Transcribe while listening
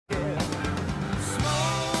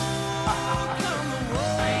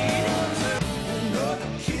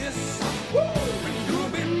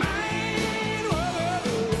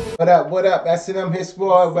What up? What up? S&M Hit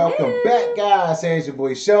Squad. Welcome back, guys. Here's your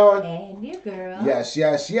boy Sean. And your girl. Yes,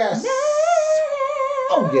 yes, yes. Mel.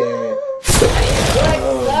 Oh,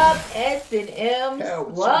 What's up, S&M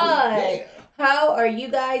Squad? Yeah. How are you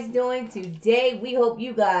guys doing today? We hope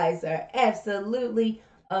you guys are absolutely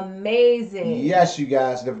amazing. Yes, you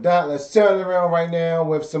guys. And if not, let's turn it around right now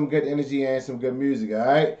with some good energy and some good music, all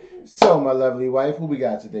right? So, my lovely wife, who we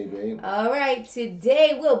got today, babe? All right,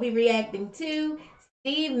 today we'll be reacting to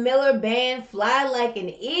Steve Miller Band, Fly Like an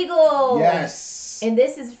Eagle. Yes. And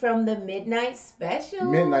this is from the Midnight Special.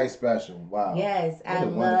 Midnight Special. Wow. Yes, What I a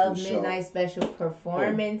love wonderful Midnight show. Special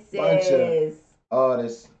performances. Bunch of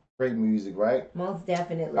this great music, right? Most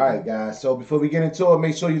definitely. All right, guys. So before we get into it,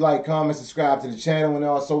 make sure you like, comment, subscribe to the channel, and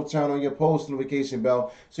also turn on your post notification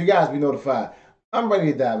bell so you guys be notified. I'm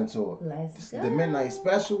ready to dive into it. Let's go. The Midnight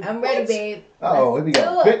Special. I'm ready, babe. Oh, here we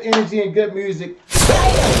go. Good energy and good music.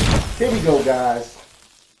 Here we go, guys.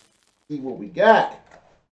 See what we got.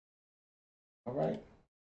 All right.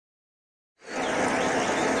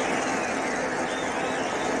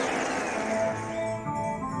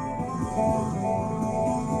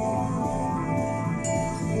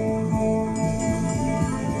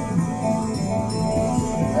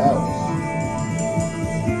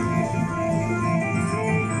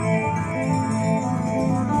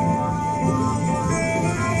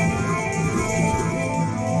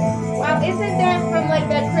 Wow, isn't that from like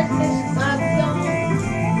that Christmas song?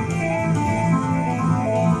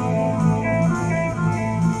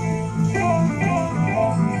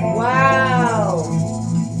 Wow.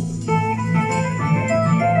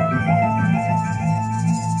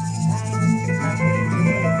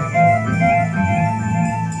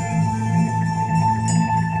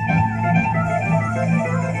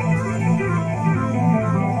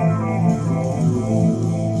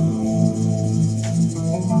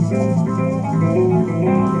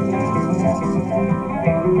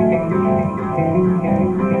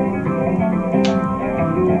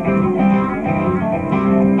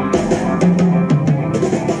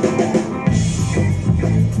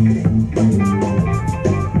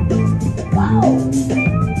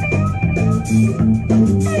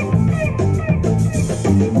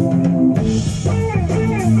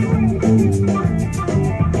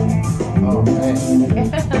 Oh, man.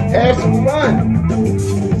 Have some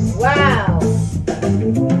fun. Wow.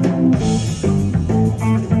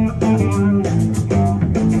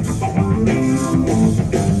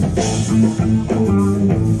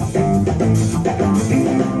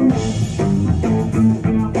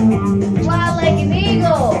 Fly like an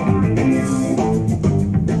eagle.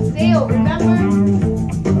 Still, remember?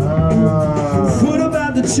 What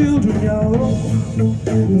about the children, y'all?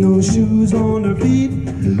 No shoes on their feet.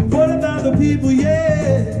 What about the people,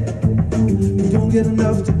 yeah, who don't get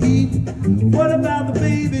enough to eat? What about the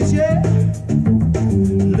babies, yeah,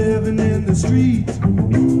 living in the streets?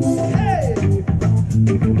 Hey,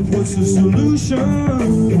 what's the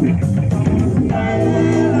solution? Fly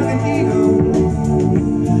like an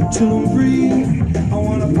eagle till I'm free. I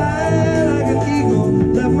wanna fly like an eagle,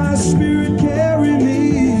 let my spirit carry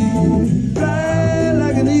me. Fly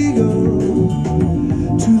like an eagle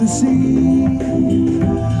to the sea,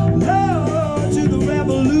 Lord, to the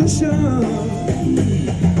revolution.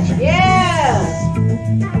 Yeah.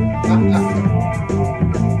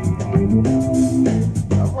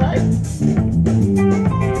 All right.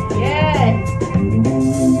 Yes.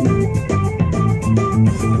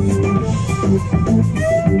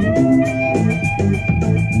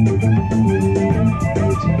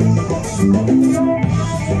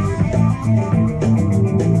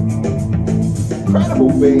 Incredible,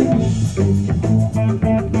 baby.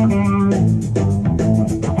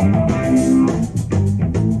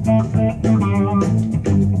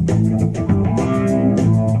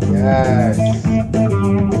 Yes.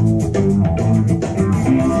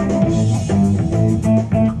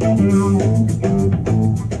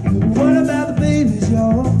 What about the babies,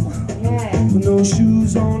 y'all, Yes. with no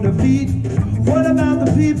shoes on their feet? What about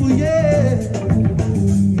the people, yeah,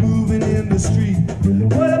 moving in the street?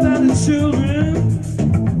 What about the children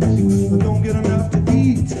who don't get enough to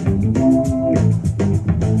eat?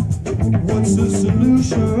 What's the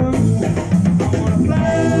solution? I wanna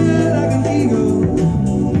fly like an eagle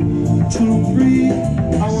till I'm free.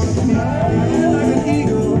 I wanna fly like an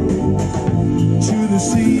eagle to the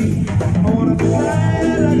sea. I wanna fly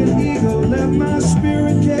like an eagle, let my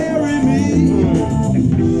spirit carry me.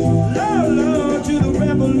 Lord, Lord, to the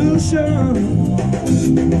revolution.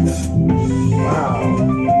 Wow.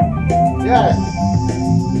 Yes.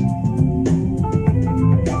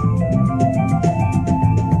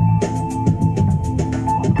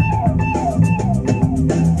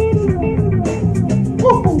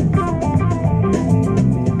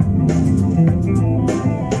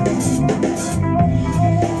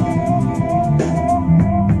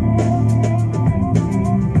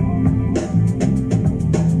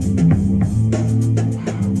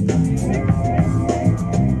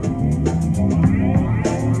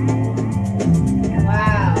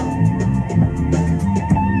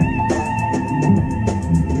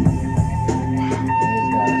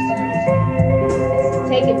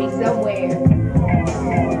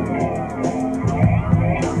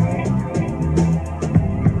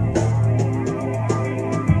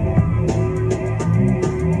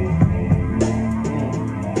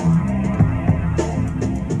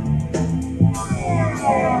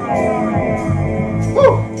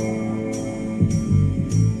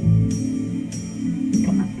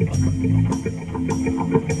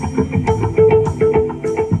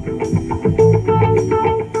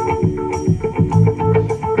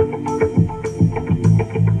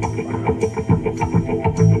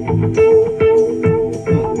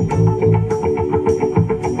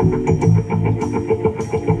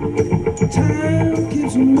 Time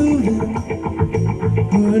keeps on moving,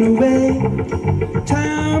 moving away.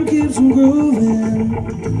 Time keeps on grooving,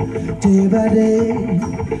 day by day.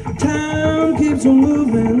 Time keeps on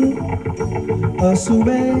moving us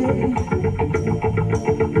away.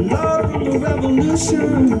 Lord, from the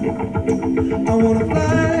revolution, I wanna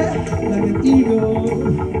fly like an eagle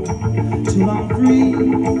till I'm free.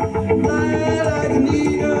 Fly like an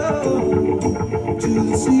eagle to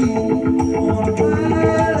the sea. I wanna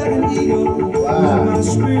fly like an eagle. Let my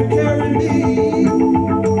spirit carry me.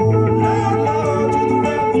 Lord, Lord, to the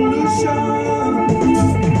revolution.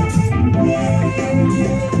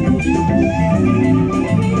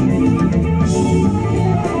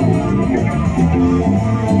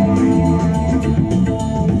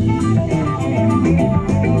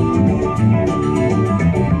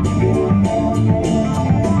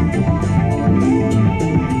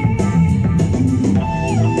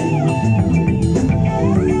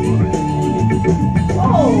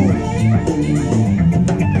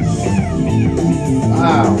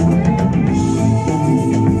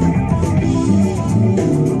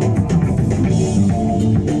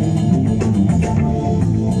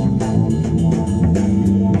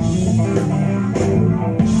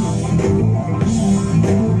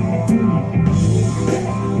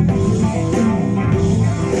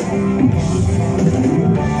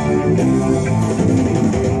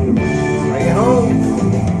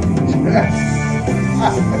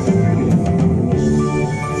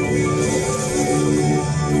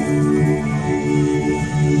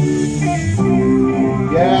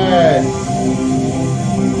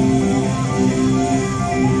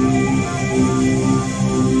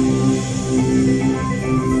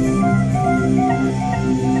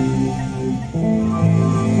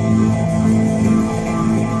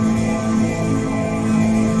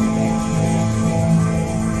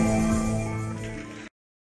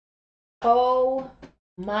 Oh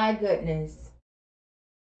my goodness.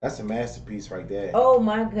 That's a masterpiece right there. Oh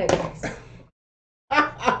my goodness.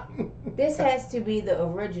 This has to be the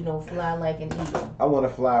original Fly Like an Eagle. I want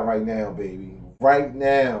to fly right now, baby. Right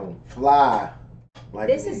now. Fly like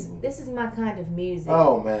This an is eagle. this is my kind of music.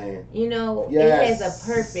 Oh, man. You know, Yes. it has a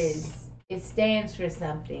purpose. It stands for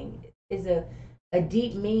something. It's a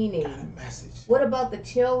deep meaning. Message. What about the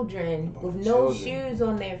children with no shoes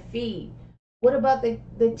on their feet? What about the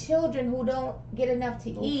children who don't get enough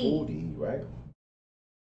to No eat? food to eat, right?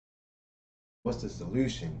 What's the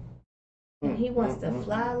solution? And he wants to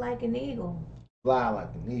fly like an eagle Fly like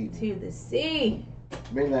an eagle. to the sea.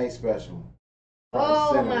 Midnight Special.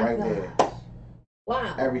 Oh Center my right gosh. there.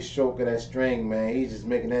 Wow. Every stroke of that string, man, he's just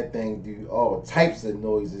making that thing do all types of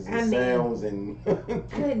noises and sounds and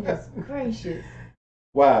Goodness gracious.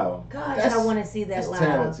 wow. Gosh, That's- I want to see that That's live.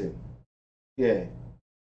 talented. Yeah.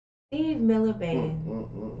 Steve Miller Band.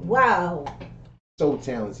 Mm. Wow. So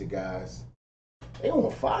talented, guys. They on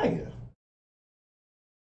fire.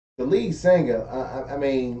 The lead singer, I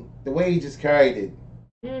mean, the way he just carried it,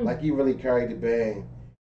 Mm, like he really carried the band.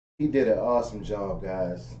 He did an awesome job,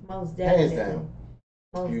 guys. most Hands definitely. down.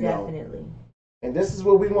 Most You know. definitely. And this is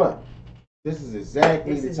what we want. This is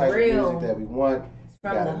exactly This the is type real. of music that we want.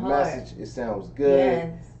 From Got the a heart. message. It sounds good.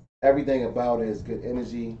 Yes. Everything about it is good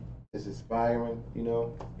energy. It's inspiring, you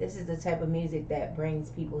know. This is the type of music that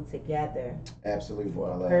brings people together Absolutely.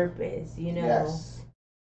 for I a love it. purpose, you know. Yes.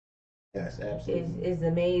 Yes, absolutely. It's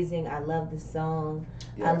amazing. I love the song.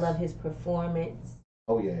 I Yes. love his performance.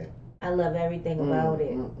 Oh yeah. I love everything about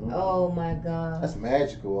it. Oh my God. That's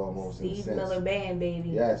magical almost in a Steve sense. Miller Band, baby.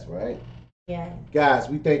 Yes, right? Yeah. Guys,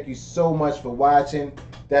 we thank you so much for watching.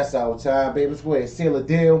 That's our time, baby. Let's go ahead and seal a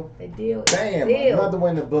deal. The deal is Bam! sealed. Another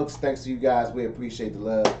one in the books. Thanks to you guys. We appreciate the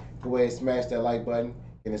love. Go ahead and smash that like button.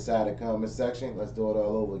 Get inside the comment section. Let's do it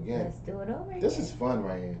all over again. Let's do it over This again. is fun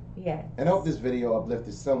right here. Yeah. And I hope this video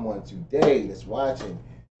uplifted someone today that's watching.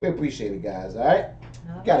 We appreciate it, guys. All right?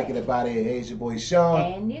 All Gotta right. get up out of here. Here's your boy Sean.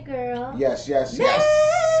 And your girl. Yes.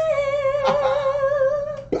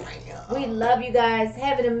 We love you guys.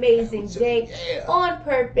 Have an amazing day. Yeah. On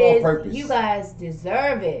purpose. On purpose. You guys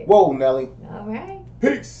deserve it. Whoa, Nelly. All right.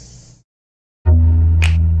 Peace.